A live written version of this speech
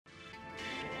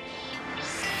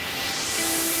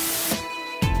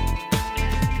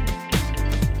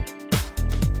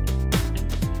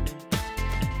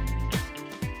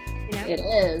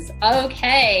is.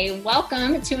 Okay,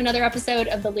 welcome to another episode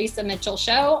of the Lisa Mitchell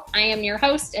Show. I am your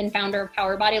host and founder of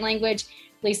Power Body Language,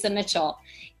 Lisa Mitchell.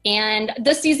 And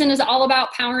this season is all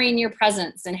about powering your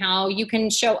presence and how you can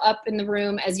show up in the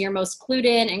room as your most clued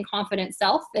in and confident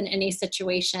self in any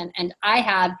situation. And I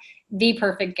have the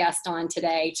perfect guest on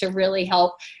today to really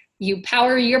help you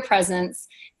power your presence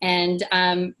and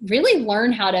really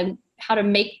learn how to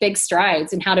make big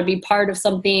strides and how to be part of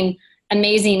something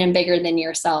amazing and bigger than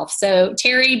yourself. So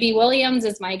Terri B. Williams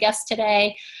is my guest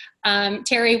today.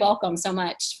 Terri, welcome so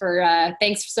much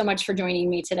thanks so much for joining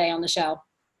me today on the show.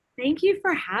 Thank you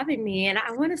for having me. And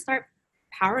I want to start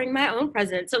powering my own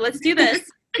presence. So let's do this.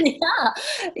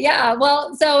 Yeah.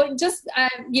 Well, so just,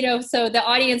 so the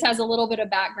audience has a little bit of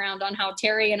background on how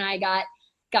Terri and I got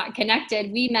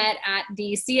connected. We met at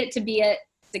the See It to Be It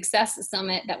Success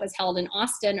Summit that was held in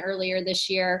Austin earlier this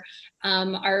year.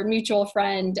 Our mutual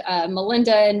friend,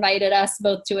 Melinda, invited us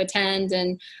both to attend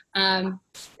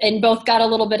and both got a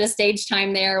little bit of stage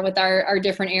time there with our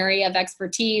different area of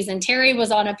expertise. And Terri was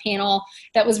on a panel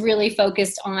that was really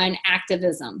focused on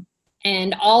activism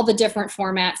and all the different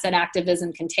formats that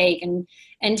activism can take. And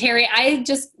Terri, I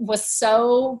just was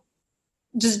so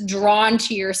just drawn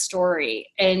to your story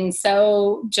and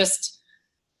so just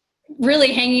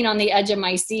really hanging on the edge of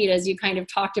my seat as you kind of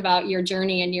talked about your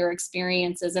journey and your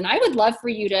experiences. And I would love for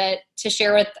you to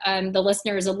share with the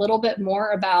listeners a little bit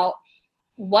more about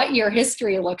what your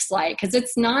history looks like, because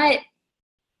it's not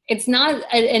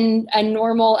a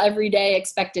normal, everyday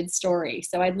expected story.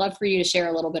 So I'd love for you to share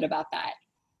a little bit about that.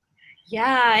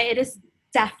 Yeah, it is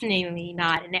definitely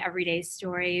not an everyday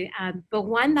story, but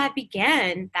one that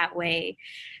began that way.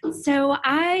 So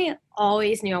I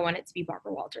always knew I wanted to be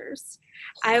Barbara Walters.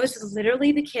 I was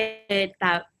literally the kid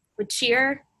that would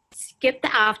cheer, skip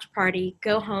the after party,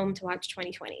 go home to watch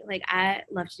 2020. Like, I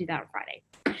love to do that on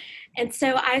Friday. And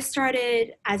so I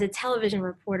started as a television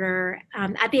reporter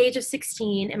at the age of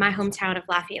 16 in my hometown of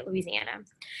Lafayette, Louisiana.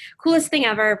 Coolest thing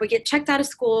ever. We get checked out of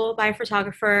school by a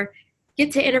photographer,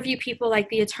 get to interview people like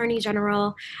the Attorney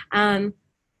General, and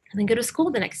then go to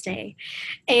school the next day.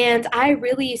 And I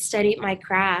really studied my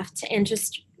craft and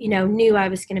just, knew I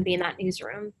was going to be in that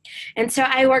newsroom. And so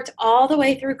I worked all the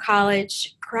way through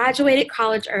college, graduated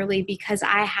college early because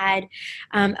I had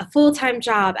a full-time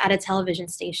job at a television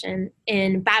station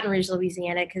in Baton Rouge,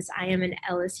 Louisiana, because I am an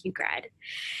LSU grad.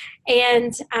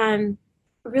 And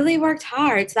really worked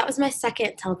hard. So that was my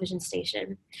second television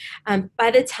station. By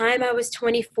the time I was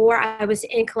 24, I was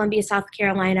in Columbia, South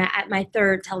Carolina at my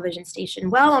third television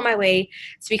station, well on my way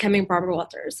to becoming Barbara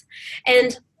Walters.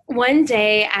 And one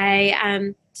day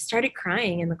I started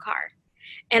crying in the car.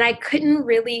 And I couldn't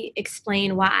really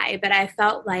explain why, but I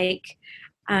felt like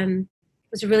I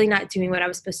was really not doing what I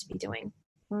was supposed to be doing.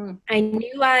 I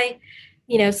knew I,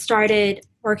 started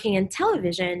working in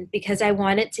television because I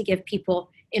wanted to give people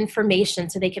information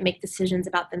so they can make decisions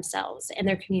about themselves and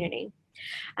their community.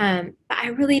 But I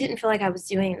really didn't feel like I was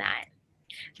doing that.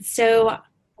 So I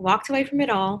walked away from it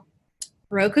all,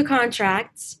 broke a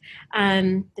contract.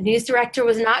 The news director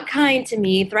was not kind to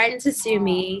me, threatened to sue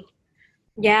me.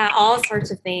 Yeah, all sorts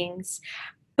of things.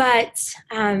 But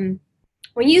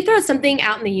when you throw something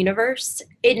out in the universe,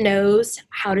 it knows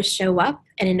how to show up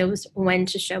and it knows when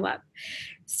to show up.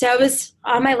 So I was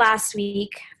on my last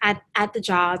week at the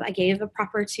job. I gave a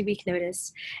proper 2-week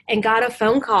notice and got a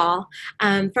phone call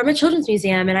from a children's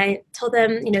museum. And I told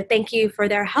them, thank you for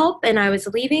their help. And I was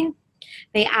leaving.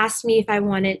 They asked me if I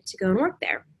wanted to go and work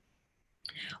there.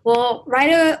 Well,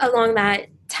 right along that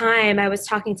time, I was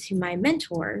talking to my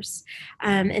mentors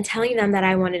and telling them that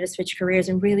I wanted to switch careers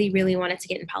and really, really wanted to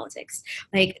get in politics.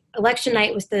 Like, election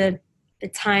night was the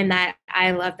time that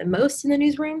I loved the most in the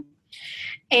newsroom.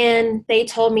 And they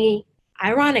told me,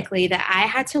 ironically, that I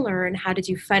had to learn how to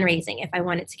do fundraising if I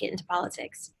wanted to get into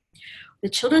politics. The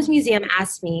Children's Museum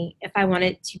asked me if I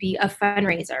wanted to be a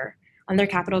fundraiser on their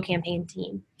capital campaign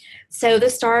team. So the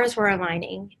stars were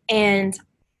aligning. And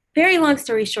very long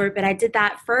story short, but I did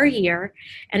that for a year.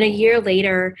 And a year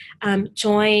later,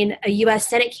 joined a U.S.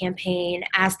 Senate campaign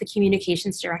as the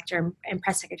communications director and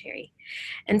press secretary.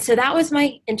 And so that was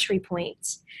my entry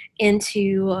point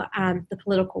into the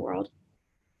political world.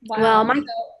 Wow. Well,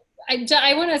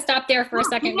 I want to stop there for a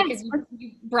second because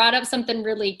you brought up something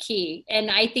really key. And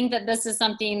I think that this is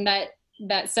something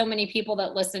that so many people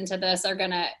that listen to this are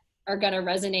gonna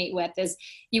resonate with, is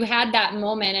you had that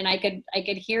moment, and I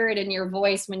could hear it in your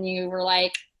voice when you were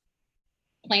like,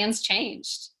 plans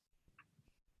changed,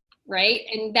 right?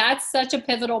 And that's such a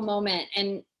pivotal moment.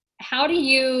 And how did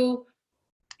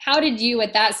you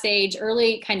at that stage,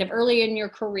 early in your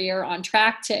career, on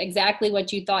track to exactly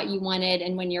what you thought you wanted,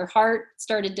 and when your heart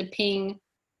started to ping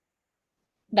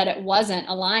that it wasn't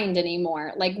aligned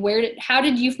anymore? Like how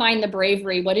did you find the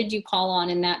bravery? What did you call on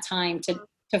in that time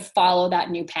to follow that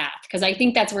new path? Because I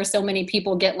think that's where so many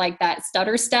people get like that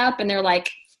stutter step and they're like,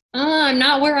 oh, I'm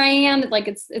not where I am. Like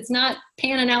it's not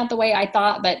panning out the way I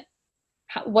thought, but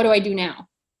what do I do now?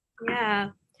 Yeah,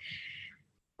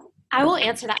 I will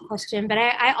answer that question, but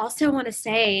I also want to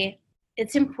say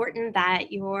it's important that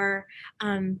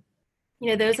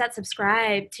those that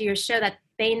subscribe to your show, that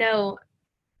they know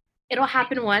it'll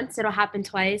happen once, it'll happen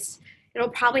twice, it'll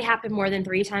probably happen more than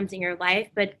 3 times in your life,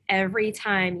 but every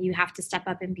time you have to step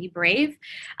up and be brave,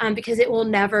 because it will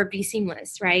never be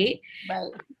seamless, right?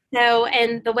 Right. So,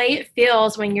 and the way it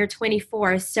feels when you're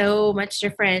 24 is so much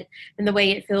different than the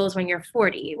way it feels when you're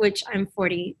 40, which I'm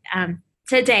 40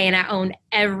 today, and I own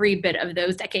every bit of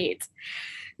those decades.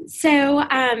 So,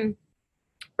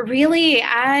 really,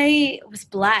 I was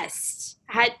blessed.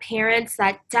 I had parents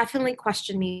that definitely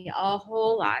questioned me a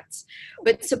whole lot,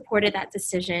 but supported that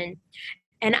decision.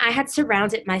 And I had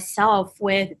surrounded myself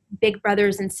with big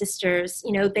brothers and sisters.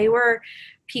 They were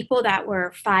people that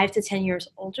were 5 to 10 years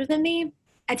older than me.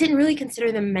 I didn't really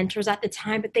consider them mentors at the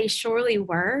time, but they surely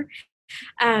were.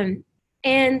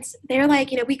 And they're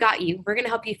like, we got you. We're going to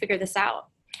help you figure this out.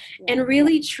 Yeah. And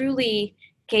really, truly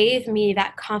gave me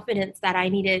that confidence that I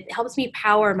needed. It helps me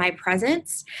power my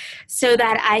presence so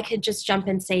that I could just jump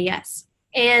and say yes.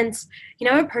 And,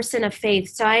 I'm a person of faith.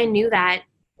 So I knew that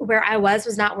where I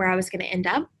was not where I was going to end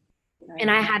up. Right.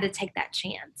 And I had to take that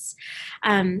chance.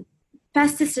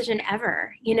 Best decision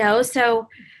ever, So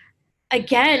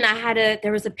again,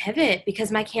 there was a pivot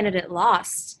because my candidate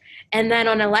lost. And then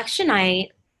on election night,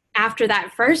 after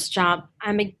that first jump,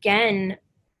 I'm again,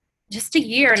 just a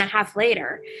year and a half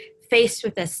later, faced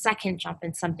with a second jump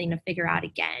and something to figure out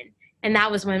again. And that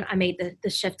was when I made the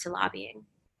shift to lobbying.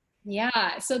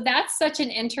 Yeah. So that's such an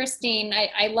interesting,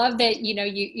 I love that,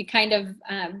 you kind of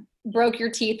broke your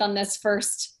teeth on this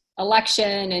first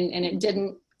election and it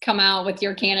didn't come out with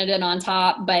your candidate on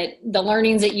top, but the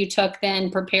learnings that you took then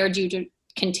prepared you to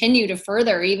continue to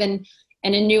further, even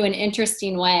in a new and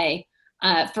interesting way,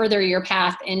 further your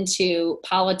path into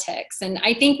politics. And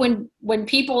I think when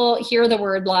people hear the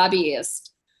word lobbyist,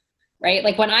 right?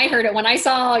 Like when I heard it, when I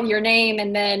saw your name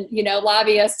and then,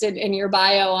 lobbyist in your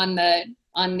bio on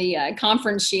the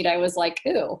conference sheet, I was like,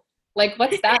 who? Like,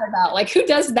 what's that about? Like, who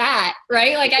does that?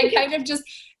 Right? Like, I kind of just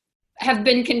have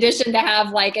been conditioned to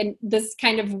have like this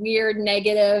kind of weird,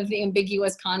 negative,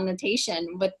 ambiguous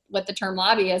connotation with the term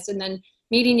lobbyist. And then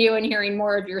meeting you and hearing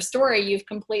more of your story, you've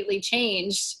completely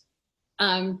changed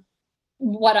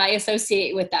what I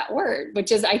associate with that word,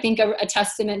 which is, I think, a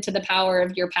testament to the power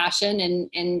of your passion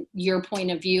and your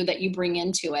point of view that you bring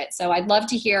into it. So I'd love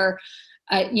to hear,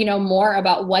 more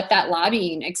about what that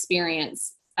lobbying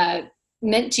experience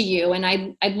meant to you. And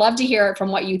I'd love to hear it from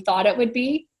what you thought it would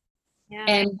be. Yeah.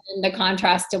 And the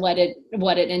contrast to what it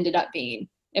ended up being,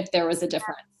 if there was a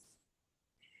difference.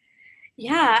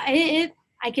 Yeah,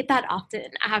 I get that often.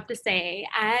 I have to say,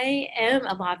 I am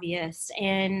a lobbyist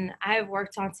and I've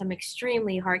worked on some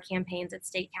extremely hard campaigns at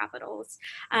state capitals.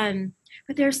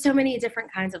 But there's so many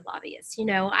different kinds of lobbyists.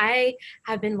 I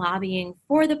have been lobbying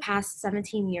for the past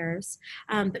 17 years,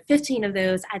 but 15 of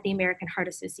those at the American Heart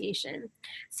Association.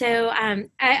 So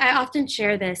I often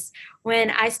share this. When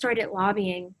I started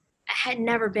lobbying, I had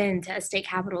never been to a state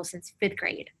capitol since 5th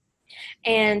grade.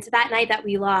 And that night that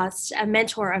we lost, a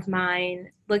mentor of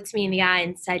mine looked me in the eye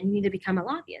and said, "You need to become a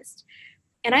lobbyist."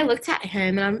 And I looked at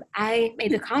him and I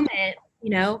made the comment,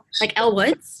 like Elle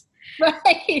Woods.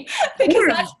 Right. Because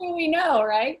that's who we know,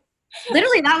 right?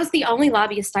 Literally, that was the only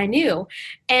lobbyist I knew.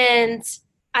 And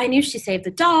I knew she saved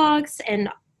the dogs and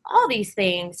all these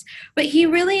things. But he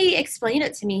really explained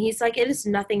it to me. He's like, it is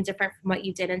nothing different from what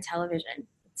you did in television.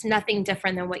 It's nothing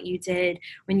different than what you did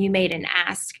when you made an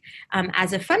ask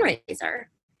as a fundraiser.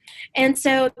 And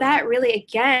so that really,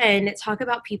 again, talk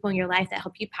about people in your life that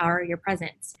help you power your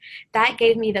presence. That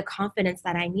gave me the confidence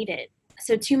that I needed.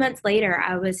 So 2 months later,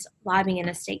 I was lobbying in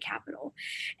a state capitol.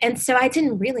 And so I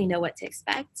didn't really know what to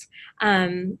expect.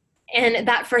 And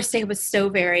that first day was so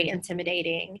very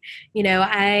intimidating.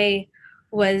 I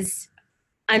was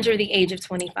under the age of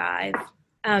 25.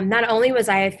 Not only was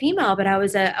I a female, but I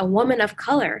was a woman of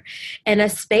color in a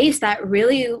space that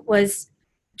really was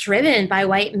driven by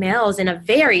white males in a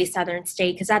very southern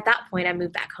state, because at that point I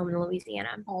moved back home to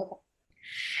Louisiana.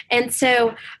 And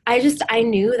so I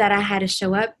knew that I had to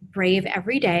show up brave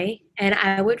every day, and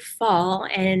I would fall,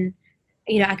 and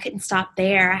I couldn't stop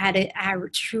there. I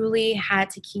truly had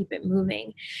to keep it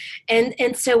moving.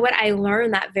 And so what I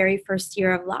learned that very first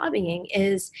year of lobbying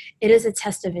is it is a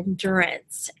test of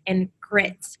endurance and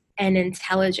grit and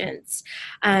intelligence.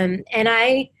 And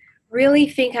I really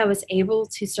think I was able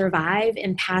to survive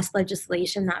and pass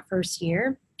legislation that first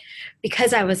year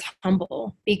because I was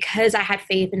humble, because I had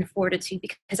faith and fortitude,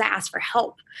 because I asked for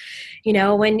help.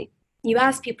 When you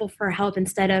ask people for help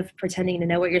instead of pretending to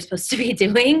know what you're supposed to be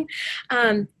doing,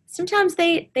 sometimes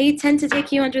they tend to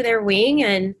take you under their wing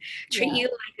and treat you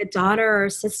like a daughter or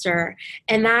a sister.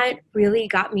 And that really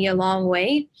got me a long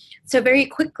way. So very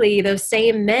quickly, those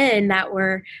same men that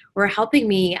were helping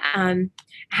me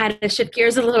had to shift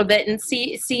gears a little bit and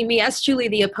see me as truly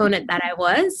the opponent that I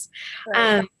was.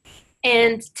 Right.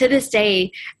 And to this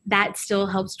day, that still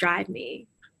helps drive me.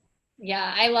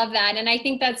 Yeah, I love that. And I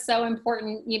think that's so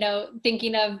important,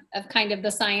 thinking of kind of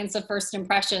the science of first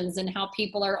impressions and how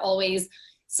people are always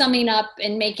summing up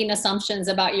and making assumptions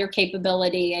about your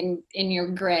capability and in your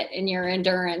grit and your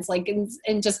endurance, like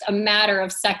in just a matter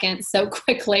of seconds so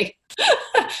quickly.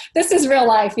 This is real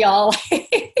life, y'all.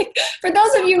 For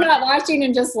those of you not watching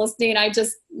and just listening,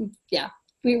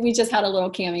 we just had a little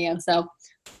cameo. So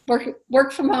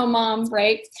work from home mom,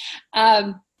 right?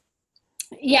 So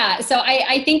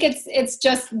I think it's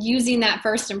just using that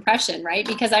first impression, right?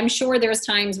 Because I'm sure there's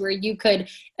times where you could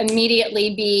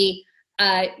immediately be,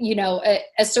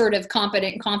 assertive,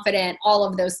 competent, confident, all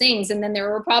of those things. And then there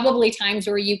were probably times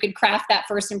where you could craft that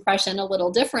first impression a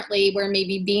little differently, where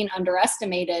maybe being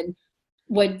underestimated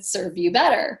would serve you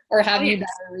better or have you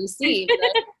better received.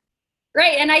 Right?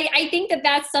 Right. And I think that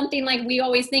that's something like we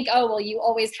always think, oh, well, you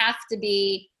always have to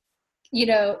be,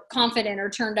 confident or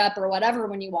turned up or whatever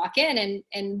when you walk in.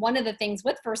 And one of the things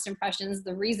with first impressions,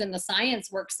 the reason the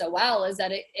science works so well is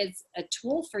that it's a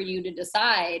tool for you to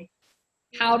decide,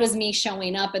 how does me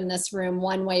showing up in this room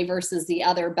one way versus the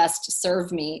other best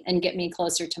serve me and get me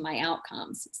closer to my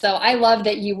outcomes. So I love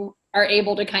that you are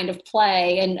able to kind of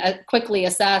play and quickly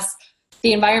assess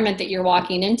the environment that you're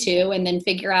walking into and then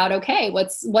figure out, okay,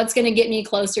 what's going to get me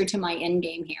closer to my end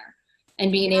game here, and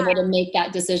being able to make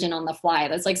that decision on the fly.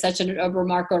 That's like such a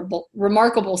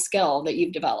remarkable skill that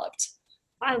you've developed.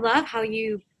 I love how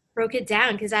you broke it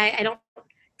down, because I don't,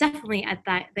 definitely at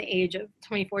the age of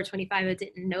 24, 25, I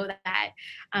didn't know that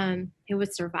it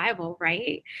was survival,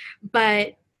 right?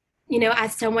 But,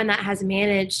 as someone that has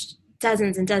managed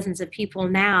dozens and dozens of people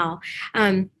now,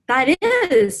 that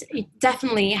is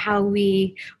definitely how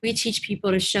we teach people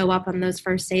to show up on those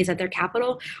first days at their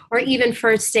capital, or even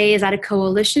first days at a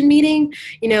coalition meeting,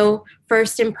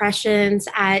 first impressions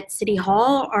at City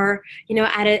Hall, or,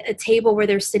 at a table where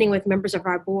they're sitting with members of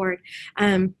our board.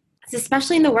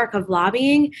 Especially in the work of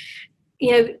lobbying,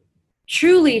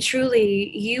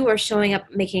 truly, you are showing up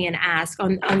making an ask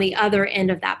on the other end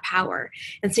of that power.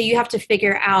 And so you have to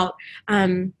figure out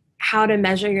how to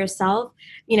measure yourself,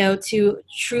 to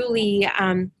truly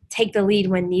take the lead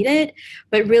when needed,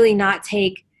 but really not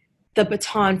take the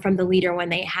baton from the leader when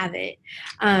they have it.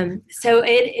 So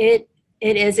it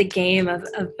is a game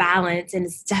of balance, and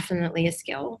it's definitely a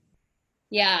skill.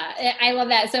 Yeah, I love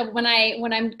that. So when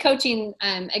I'm coaching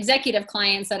executive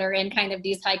clients that are in kind of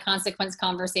these high consequence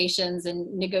conversations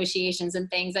and negotiations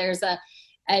and things, there's a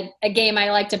game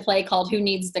I like to play called Who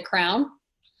Needs the Crown?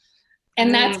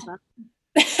 And that's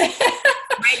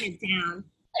write it down.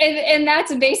 And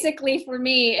that's basically, for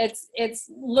me, it's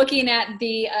looking at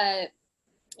the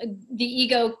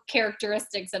ego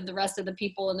characteristics of the rest of the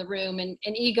people in the room, and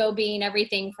ego being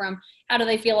everything from how do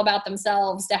they feel about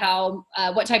themselves to how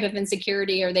what type of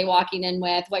insecurity are they walking in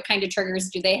with, what kind of triggers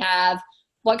do they have,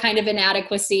 what kind of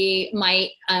inadequacy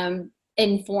might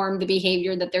inform the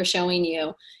behavior that they're showing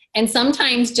you. And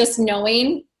sometimes just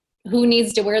knowing who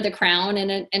needs to wear the crown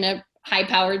in a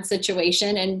high-powered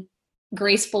situation and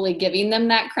gracefully giving them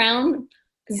that crown,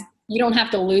 because you don't have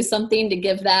to lose something to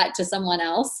give that to someone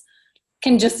else,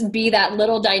 can just be that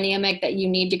little dynamic that you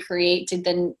need to create to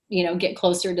then, get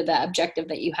closer to the objective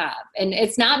that you have. And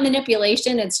it's not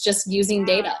manipulation, it's just using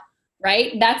data,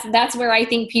 right? That's where I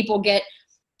think people get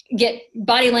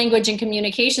body language and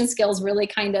communication skills really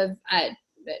kind of,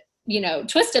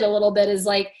 twisted a little bit, is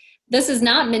like, this is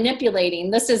not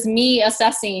manipulating. This is me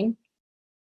assessing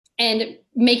and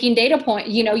making data point,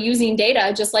 using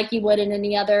data just like you would in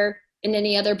any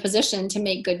other position to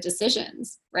make good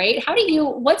decisions, right?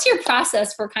 What's your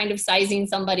process for kind of sizing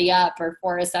somebody up or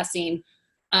for assessing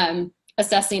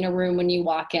a room when you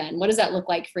walk in? What does that look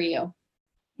like for you?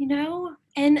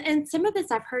 And some of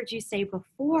this I've heard you say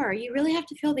before, you really have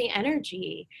to feel the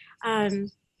energy.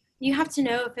 You have to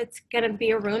know if it's going to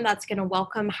be a room that's going to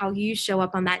welcome how you show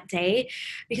up on that day,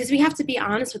 because we have to be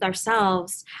honest with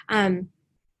ourselves.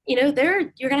 You're going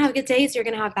to have good days, you're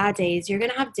going to have bad days. You're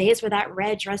going to have days where that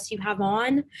red dress you have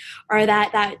on, or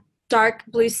that dark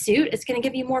blue suit is going to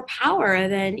give you more power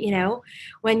than,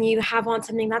 when you have on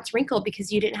something that's wrinkled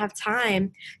because you didn't have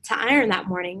time to iron that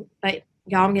morning. But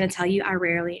y'all, I'm going to tell you, I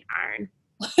rarely iron.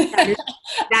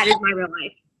 That is my real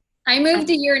life. I moved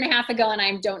a year and a half ago and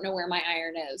I don't know where my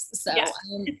iron is. So yes,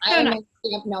 I am nice.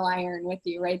 No iron with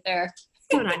you right there.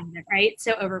 So not either, right?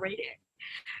 So overrated.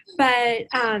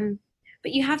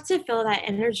 But you have to feel that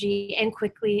energy and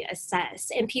quickly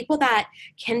assess. And people that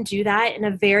can do that in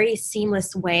a very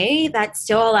seamless way that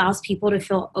still allows people to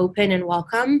feel open and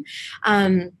welcome,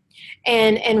 and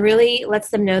really lets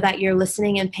them know that you're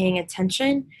listening and paying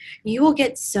attention, you will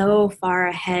get so far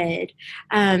ahead.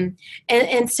 And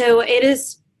so it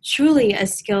is truly a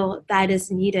skill that is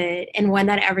needed and one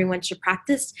that everyone should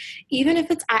practice, even if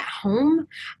it's at home.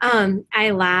 I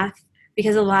laugh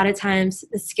because a lot of times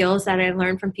the skills that I've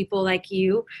learned from people like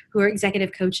you who are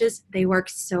executive coaches, they work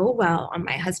so well on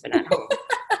my husband at home.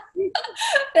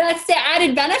 That's the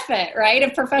added benefit, right,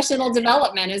 of professional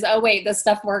development is, oh, wait, this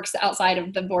stuff works outside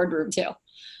of the boardroom too.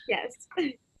 Yes.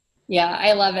 Yeah,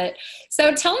 I love it.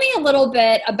 So tell me a little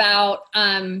bit about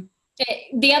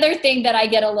the other thing that I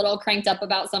get a little cranked up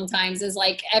about sometimes is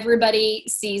like everybody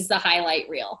sees the highlight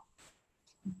reel,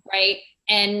 right?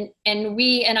 And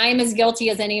I'm as guilty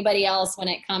as anybody else when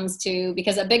it comes to,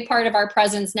 because a big part of our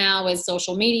presence now is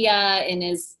social media and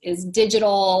is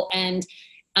digital, and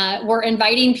we're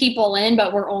inviting people in,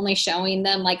 but we're only showing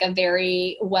them like a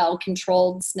very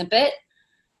well-controlled snippet.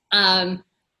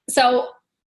 So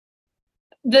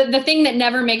the thing that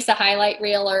never makes a highlight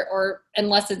reel or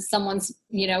unless it's someone's,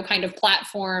 kind of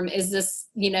platform is this,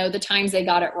 the times they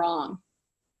got it wrong.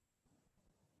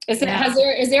 Is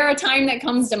there a time that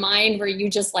comes to mind where you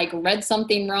just like read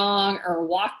something wrong or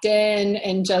walked in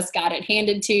and just got it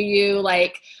handed to you?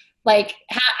 And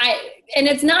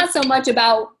it's not so much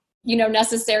about,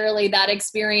 necessarily that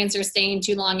experience or staying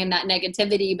too long in that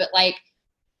negativity, but like,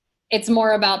 it's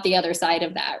more about the other side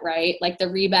of that, right? Like the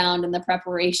rebound and the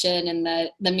preparation and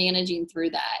the managing through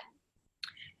that.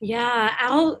 Yeah,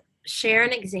 I'll share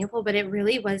an example, but it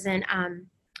really wasn't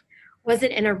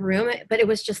in a room, but it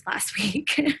was just last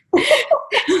week.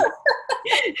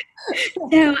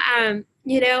 So,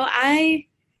 I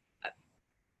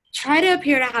try to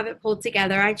appear to have it pulled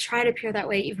together. I try to appear that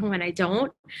way even when I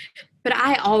don't, but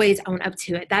I always own up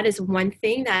to it. That is one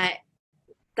thing that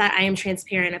I am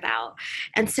transparent about.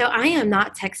 And so I am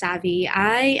not tech savvy.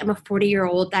 I am a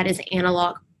 40-year-old that is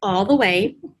analog all the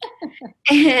way.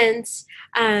 And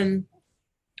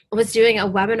was doing a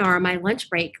webinar on my lunch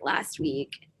break last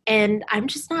week. And I'm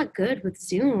just not good with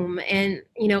Zoom and,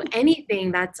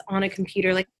 anything that's on a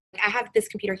computer. Like I have this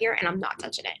computer here and I'm not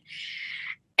touching it.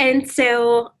 And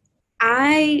so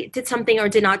I did something or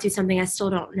did not do something, I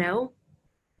still don't know.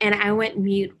 And I went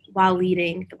mute while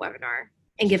leading the webinar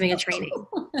and giving a training.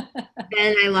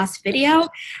 Then I lost video.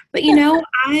 But,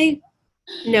 I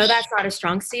know that's not a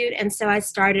strong suit. And so I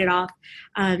started off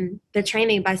the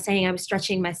training by saying I was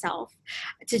stretching myself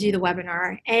to do the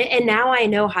webinar. And now I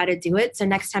know how to do it. So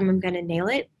next time I'm going to nail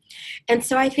it. And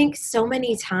so I think so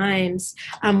many times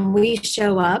we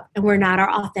show up and we're not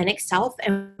our authentic self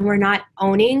and we're not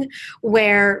owning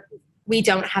where we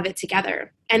don't have it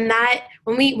together. And that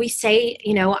when we say,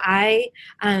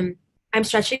 I'm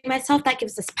stretching myself, that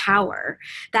gives us power.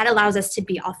 That allows us to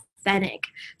be authentic.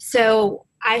 So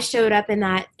I showed up in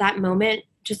that moment,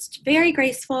 just very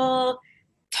graceful,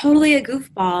 totally a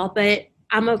goofball, but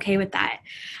I'm okay with that.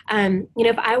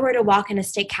 If I were to walk in a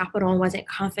state capitol and wasn't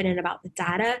confident about the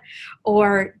data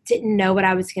or didn't know what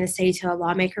I was going to say to a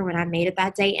lawmaker when I made it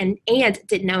that day and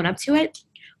didn't own up to it,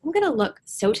 I'm going to look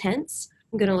so tense.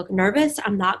 I'm going to look nervous.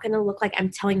 I'm not going to look like I'm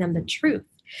telling them the truth,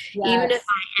 yes, even if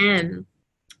I am.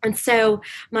 And so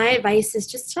my advice is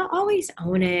just to always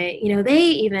own it. They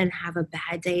even have a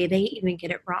bad day. They even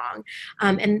get it wrong.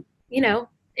 And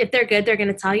if they're good, they're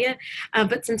going to tell you.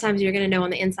 But sometimes you're going to know on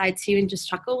the inside too and just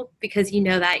chuckle because you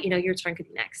know that, your turn could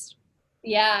be next.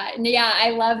 Yeah.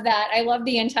 I love that. I love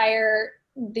the entire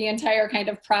kind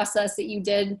of process that you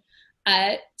did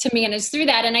to manage through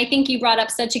that. And I think you brought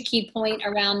up such a key point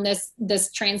around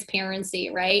this transparency,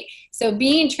 right? So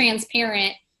being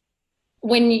transparent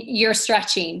when you're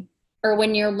stretching or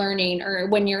when you're learning or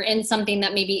when you're in something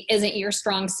that maybe isn't your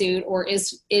strong suit or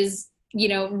is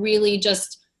really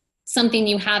just something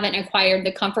you haven't acquired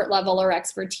the comfort level or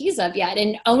expertise of yet.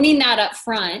 And owning that up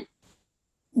front,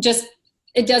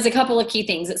 it does a couple of key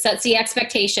things. It sets the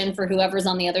expectation for whoever's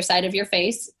on the other side of your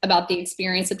face about the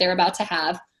experience that they're about to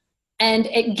have. And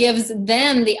it gives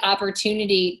them the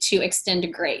opportunity to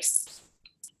extend grace,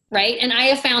 right? And I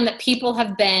have found that people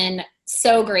have been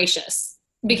so gracious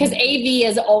because AV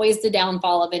is always the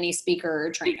downfall of any speaker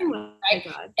or trainer, Oh my right?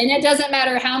 God. And it doesn't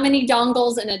matter how many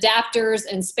dongles and adapters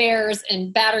and spares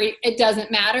and battery, it doesn't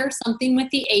matter. Something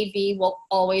with the AV will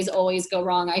always, always go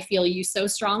wrong. I feel you so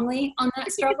strongly on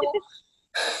that struggle.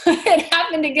 It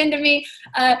happened again to me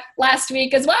last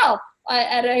week as well.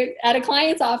 At a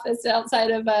client's office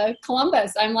outside of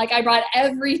Columbus. I'm like, I brought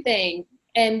everything,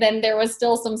 and then there was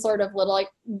still some sort of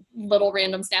little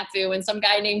random snafu, and some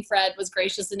guy named Fred was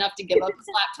gracious enough to give up his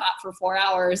laptop for 4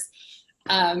 hours,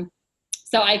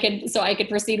 so I could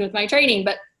proceed with my training.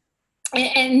 But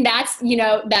and that's,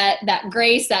 that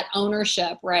grace, that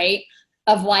ownership, right,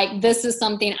 of like, this is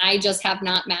something I just have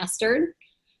not mastered,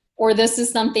 or this is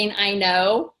something I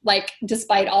know, like,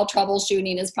 despite all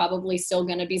troubleshooting, is probably still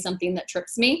going to be something that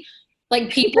trips me. Like,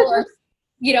 people are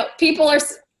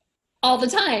all the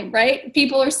time, right?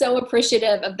 People are so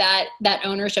appreciative of that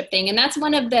ownership thing. And that's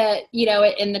one of the,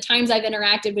 in the times I've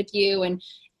interacted with you and,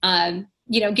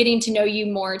 getting to know you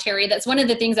more, Terri, that's one of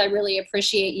the things I really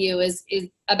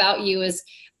appreciate about you is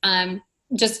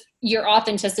just your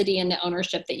authenticity and the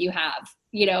ownership that you have,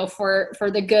 for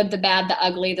the good, the bad, the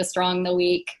ugly, the strong, the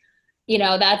weak.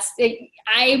 That's it.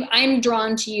 I'm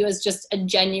drawn to you as just a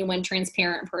genuine,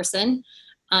 transparent person.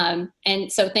 And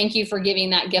so thank you for giving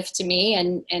that gift to me.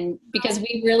 And because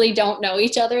we really don't know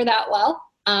each other that well,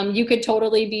 you could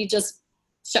totally be just,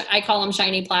 I call them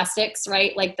shiny plastics,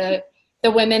 right? Like the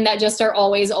women that just are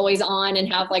always, always on and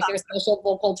have like their special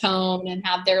vocal tone and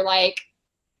have their like,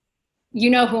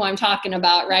 who I'm talking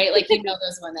about, right? Like,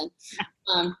 those women.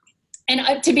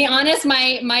 And to be honest,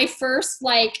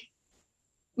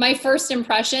 my first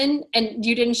impression, and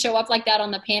you didn't show up like that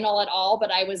on the panel at all,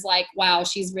 but I was like, wow,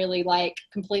 she's really like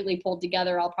completely pulled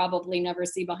together. I'll probably never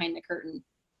see behind the curtain.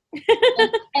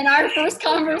 And our first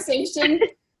conversation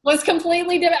was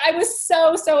completely different. I was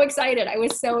so, so excited.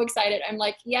 I'm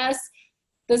like, yes,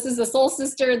 this is a soul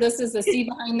sister. This is a see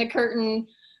behind the curtain,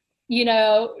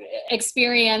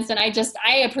 experience. And I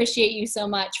appreciate you so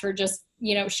much for just,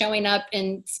 showing up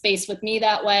in space with me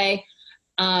that way.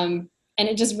 And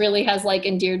it just really has like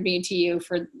endeared me to you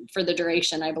for the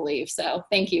duration, I believe. So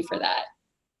thank you for that.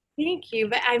 Thank you.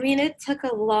 But I mean, it took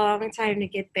a long time to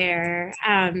get there.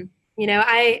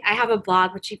 I have a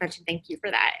blog, which you mentioned. Thank you for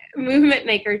that.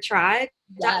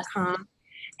 movementmakertribe.com.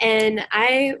 And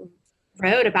I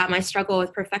wrote about my struggle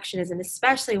with perfectionism,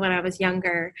 especially when I was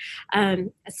younger,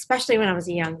 especially when I was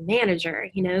a young manager.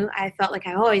 I felt like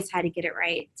I always had to get it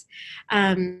right,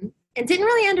 and didn't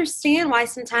really understand why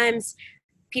sometimes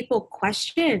people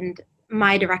questioned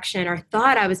my direction or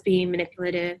thought I was being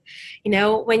manipulative.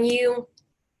 When you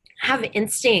have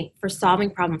instinct for solving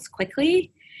problems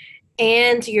quickly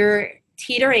and you're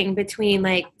teetering between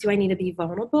like, do I need to be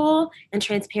vulnerable and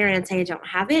transparent and say I don't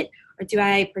have it, or do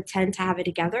I pretend to have it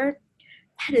together?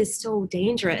 That is so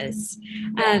dangerous.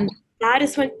 That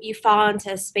is when you fall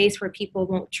into a space where people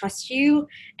won't trust you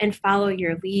and follow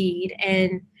your lead.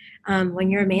 And when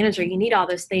you're a manager, you need all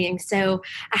those things. So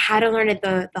I had to learn it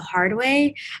the hard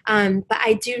way. But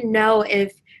I do know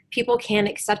if people can't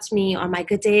accept me on my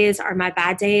good days or my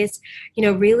bad days,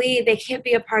 really they can't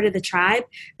be a part of the tribe,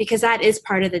 because that is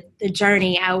part of the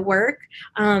journey at work,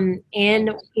 and,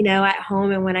 at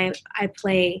home and when I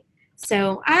play.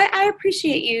 So I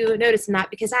appreciate you noticing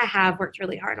that, because I have worked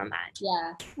really hard on that.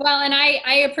 Yeah. Well, and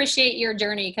I appreciate your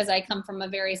journey, because I come from a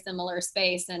very similar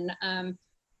space. And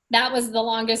that was the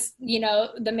longest,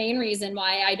 the main reason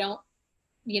why I don't,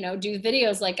 do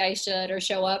videos like I should, or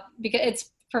show up, because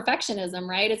it's perfectionism,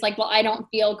 right? It's like, well, I don't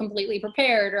feel completely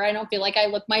prepared, or I don't feel like I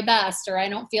look my best, or I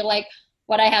don't feel like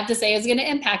what I have to say is going to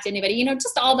impact anybody,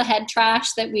 just all the head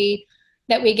trash that we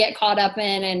get caught up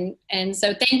in. And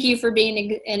so thank you for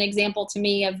being an example to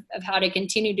me of how to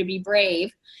continue to be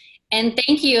brave. And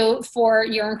thank you for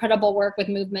your incredible work with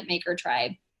Movement Maker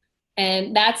Tribe.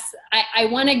 And I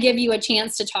want to give you a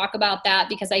chance to talk about that,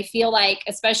 because I feel like,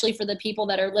 especially for the people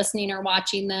that are listening or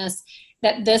watching this,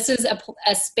 that this is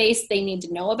a space they need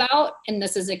to know about, and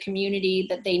this is a community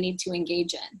that they need to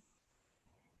engage in.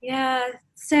 Yeah,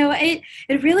 so it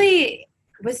really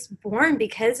was born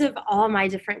because of all my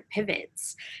different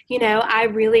pivots. I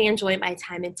really enjoyed my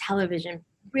time in television,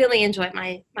 really enjoyed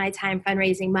my time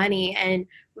fundraising money, and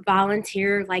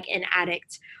volunteer like an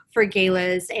addict for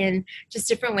galas and just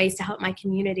different ways to help my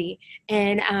community.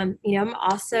 And, I'm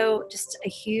also just a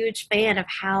huge fan of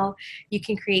how you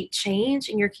can create change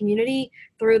in your community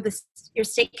through your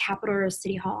state capitol or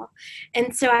city hall.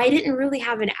 And so I didn't really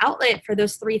have an outlet for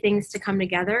those three things to come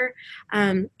together,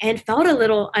 and felt a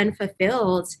little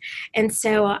unfulfilled. And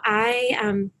so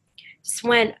I just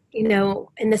went,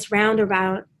 in this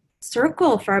roundabout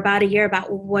circle for about a year about,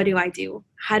 well, what do I do?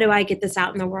 How do I get this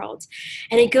out in the world?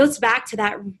 And it goes back to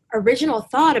that original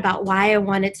thought about why I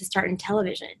wanted to start in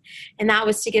television. And that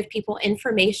was to give people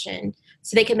information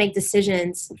so they can make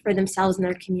decisions for themselves and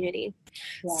their community.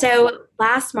 Yeah. So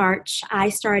last March, I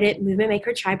started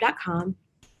movementmakertribe.com.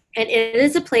 And it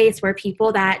is a place where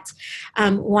people that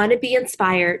want to be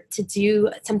inspired to do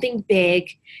something big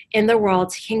in the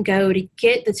world can go to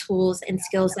get the tools and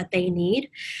skills that they need.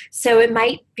 So it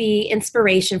might be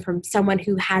inspiration from someone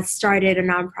who has started a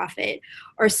nonprofit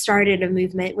or started a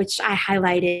movement, which I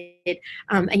highlighted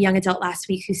a young adult last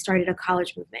week who started a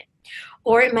college movement.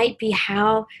 Or it might be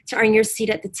how to earn your seat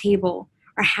at the table,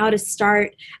 or how to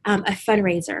start a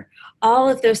fundraiser. All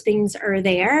of those things are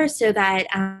there so that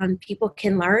people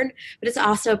can learn, but it's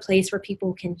also a place where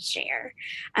people can share.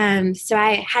 So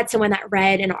I had someone that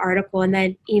read an article and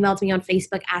then emailed me on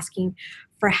Facebook asking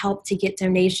for help to get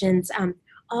donations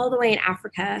all the way in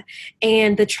Africa,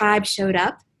 and the tribe showed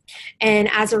up. And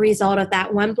as a result of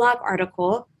that one blog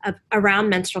article around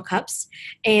menstrual cups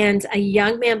and a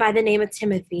young man by the name of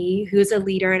Timothy, who's a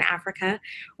leader in Africa,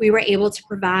 we were able to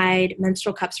provide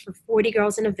menstrual cups for 40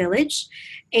 girls in a village.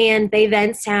 And they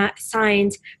then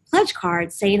signed pledge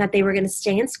cards saying that they were going to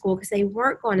stay in school because they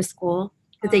weren't going to school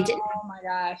because they didn't. Oh my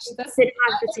gosh, that's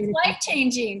life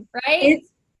changing, right? It's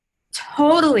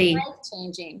totally life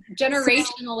changing,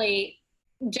 generationally.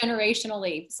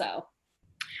 So,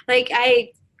 like, I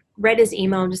read his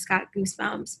email and just got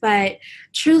goosebumps, but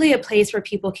truly a place where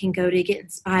people can go to get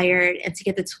inspired and to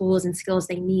get the tools and skills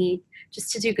they need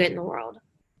just to do good in the world.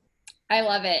 I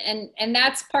love it. And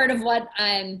that's part of what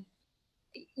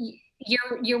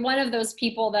you're one of those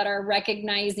people that are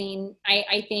recognizing,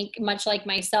 I think much like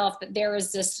myself, that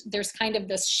there's kind of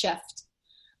this shift.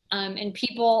 And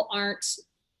people aren't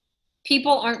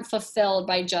fulfilled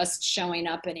by just showing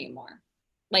up anymore.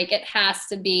 Like, it has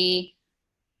to be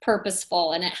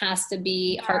purposeful, and it has to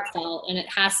be heartfelt, and it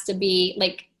has to be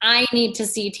like, I need to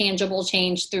see tangible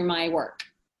change through my work.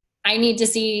 I need to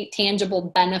see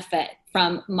tangible benefit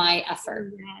from my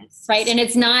effort. Yes. Right. And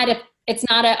it's not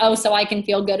oh, so I can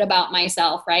feel good about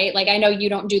myself. Right. Like, I know you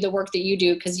don't do the work that you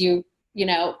do because you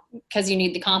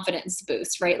need the confidence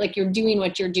boost, right? Like, you're doing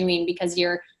what you're doing because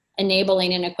you're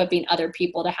enabling and equipping other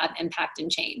people to have impact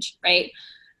and change. Right.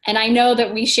 And I know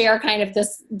that we share kind of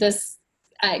this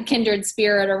kindred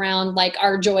spirit around, like,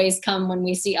 our joys come when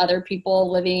we see other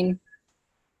people living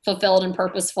fulfilled and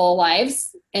purposeful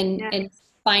lives and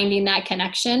finding that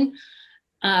connection.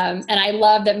 And I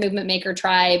love that Movement Maker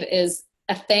Tribe is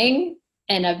a thing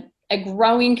and a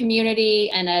growing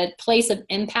community and a place of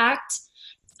impact.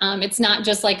 It's not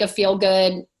just like a feel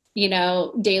good,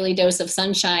 daily dose of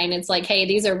sunshine. It's like, hey,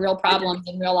 these are real problems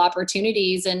and real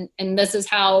opportunities. And this is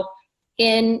how,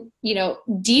 in,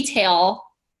 detail,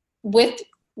 with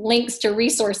links to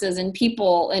resources and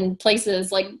people and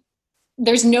places, like,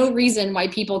 there's no reason why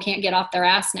people can't get off their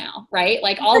ass now, right?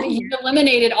 Like, you've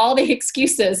eliminated all the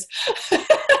excuses.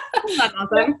 That's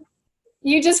awesome.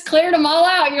 You just cleared them all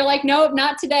out. You're like, nope,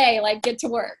 not today. Like, get to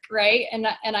work, right? And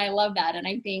I love that. And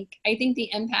I think the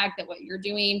impact that what you're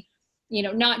doing,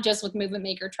 not just with Movement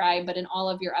Maker Tribe, but in all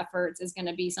of your efforts, is going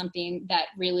to be something that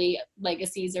really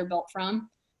legacies are built from,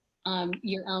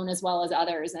 your own as well as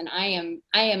others. And I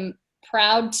am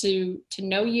proud to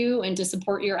know you and to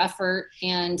support your effort.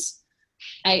 And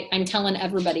I'm telling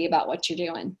everybody about what you're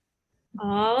doing.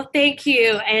 Oh, thank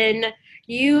you. And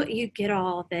you get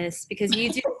all this because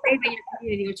you do great in your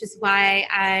community, which is why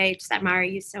I just admire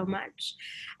you so much.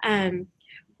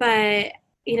 But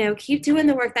keep doing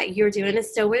the work that you're doing.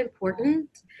 It's so important.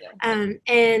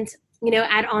 And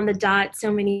add on the dot,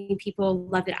 so many people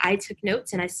love it. I took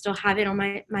notes and I still have it on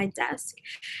my desk.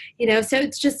 So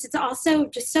it's also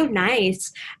just so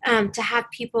nice to have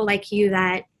people like you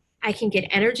that I can get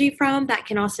energy from, that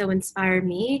can also inspire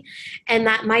me, and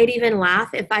that might even laugh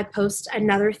if I post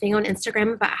another thing on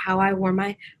Instagram about how I wore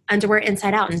my underwear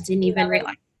inside out and didn't even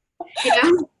realize.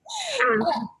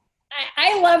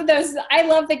 I love those. I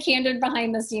love the candid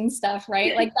behind the scenes stuff,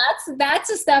 right? Like, that's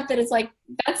the stuff that is like,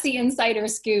 that's the insider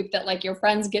scoop that, like, your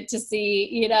friends get to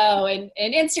see, and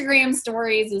Instagram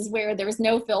stories is where there's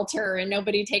no filter and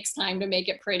nobody takes time to make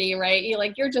it pretty, right?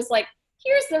 You're just like,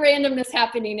 here's the randomness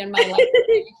happening in my life.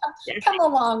 Come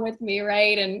along with me,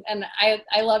 right? And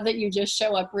I love that you just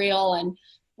show up real, and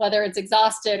whether it's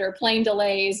exhausted or plane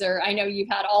delays, or I know you've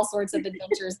had all sorts of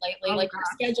adventures lately. Like, your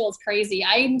schedule is crazy.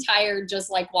 I'm tired just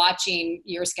like watching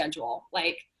your schedule,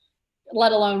 like,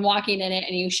 let alone walking in it,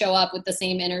 and you show up with the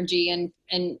same energy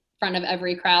in front of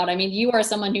every crowd. I mean, you are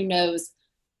someone who knows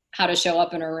how to show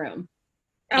up in a room.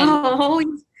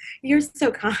 You're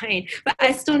so kind, but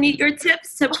I still need your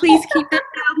tips, so please keep this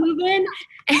moving.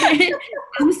 And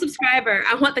I'm a subscriber.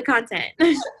 I want the content.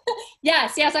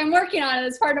 Yes, I'm working on it.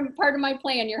 It's part of my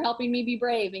plan. You're helping me be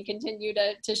brave and continue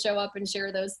to show up and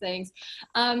share those things.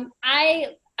 I'm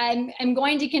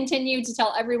going to continue to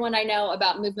tell everyone I know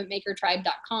about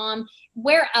movementmakertribe.com.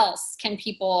 Where else can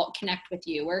people connect with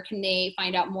you? Where can they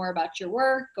find out more about your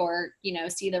work, or,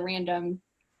 see the random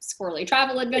squirrely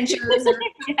travel adventures?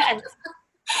 Yes.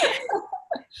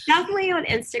 Definitely on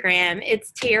Instagram.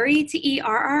 It's Terri,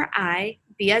 Terri,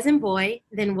 B as in boy,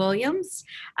 then Williams.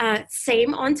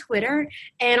 Same on Twitter,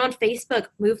 and on Facebook,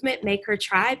 Movement Maker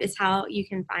Tribe is how you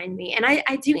can find me. And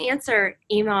I do answer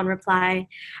email and reply.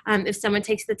 If someone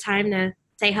takes the time to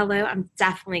say hello, I'm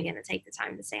definitely going to take the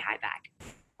time to say hi back.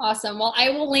 Awesome. Well,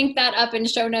 I will link that up in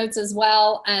show notes as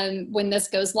well when this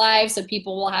goes live, so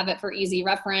people will have it for easy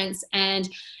reference. And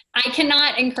I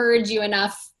cannot encourage you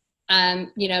enough,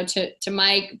 to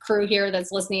my crew here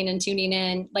that's listening and tuning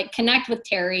in, like, connect with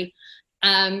Terri.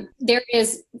 There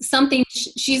is something,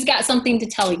 she's got something to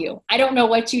tell you. I don't know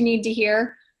what you need to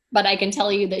hear, but I can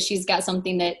tell you that she's got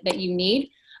something that you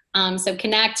need. So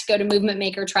connect, go to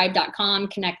movementmakertribe.com,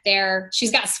 connect there.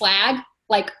 She's got swag,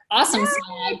 like awesome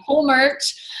swag, cool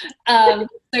merch. So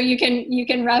you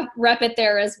can rep it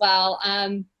there as well.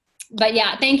 But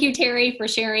yeah, thank you, Terri, for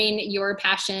sharing your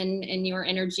passion and your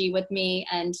energy with me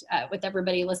and with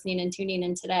everybody listening and tuning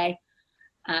in today.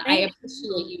 I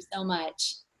appreciate you so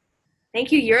much.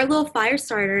 Thank you. You're a little fire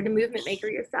starter to Movement Maker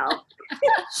yourself.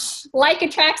 Like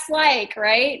attracts like,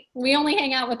 right? We only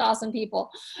hang out with awesome people.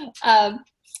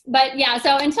 But yeah,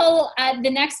 so until the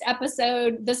next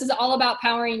episode, this is all about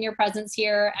powering your presence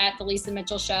here at the Lisa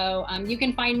Mitchell Show. You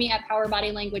can find me at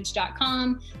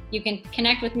powerbodylanguage.com. You can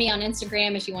connect with me on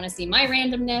Instagram if you want to see my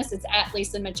randomness. It's at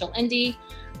Lisa Mitchell Indy.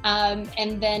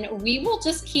 And then we will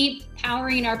just keep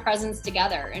powering our presence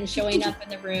together and showing up in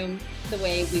the room the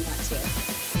way we want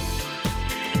to.